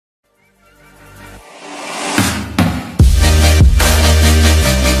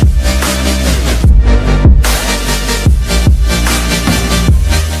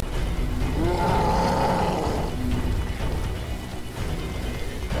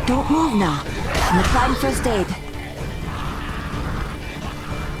Don't move now. I'm applying first aid.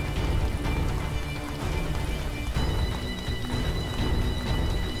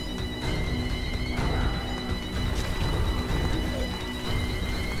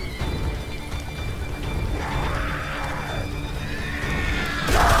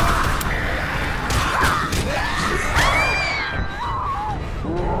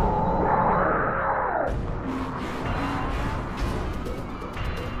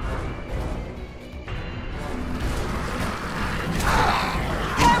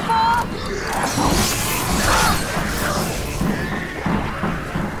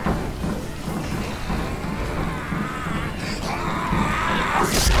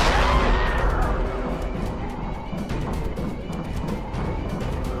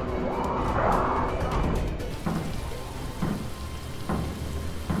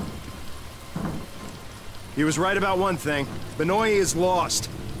 He was right about one thing. Benoit is lost.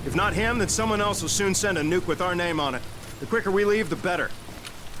 If not him, then someone else will soon send a nuke with our name on it. The quicker we leave, the better.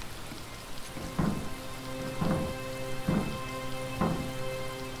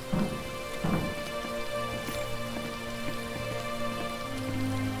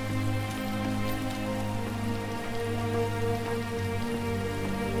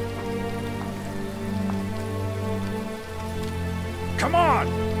 Come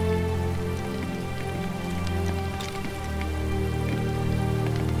on!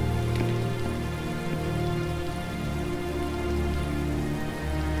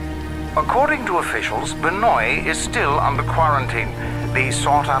 According to officials, Benoit is still under quarantine. The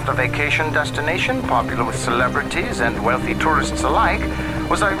sought-after vacation destination, popular with celebrities and wealthy tourists alike,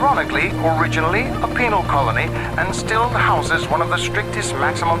 was ironically originally a penal colony and still houses one of the strictest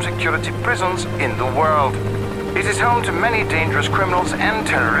maximum security prisons in the world. It is home to many dangerous criminals and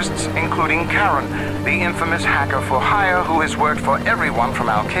terrorists, including Karen, the infamous hacker for hire who has worked for everyone from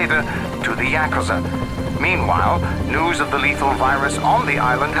Al-Qaeda to the Yakuza. Meanwhile, news of the lethal virus on the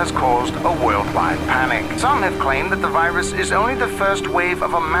island has caused a worldwide panic. Some have claimed that the virus is only the first wave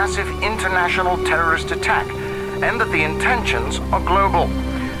of a massive international terrorist attack, and that the intentions are global.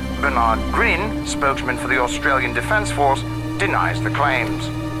 Bernard Green, spokesman for the Australian Defence Force, denies the claims.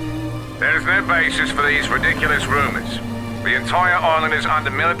 There is no basis for these ridiculous rumors. The entire island is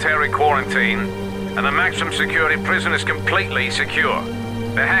under military quarantine, and the maximum security prison is completely secure.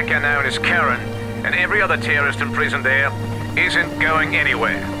 The hacker known as Karen and every other terrorist imprisoned there isn't going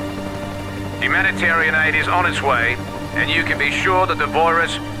anywhere. Humanitarian aid is on its way, and you can be sure that the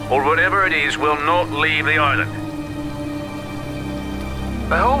virus, or whatever it is, will not leave the island.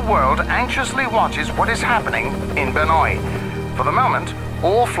 The whole world anxiously watches what is happening in Benoit. For the moment,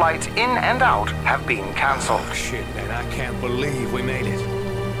 all flights in and out have been cancelled. Oh, shit, man, I can't believe we made it.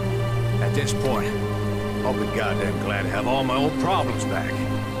 At this point, I'll be goddamn glad to have all my old problems back.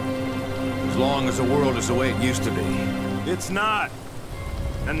 As long as the world is the way it used to be. It's not.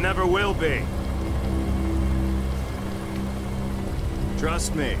 And never will be.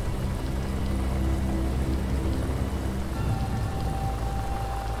 Trust me.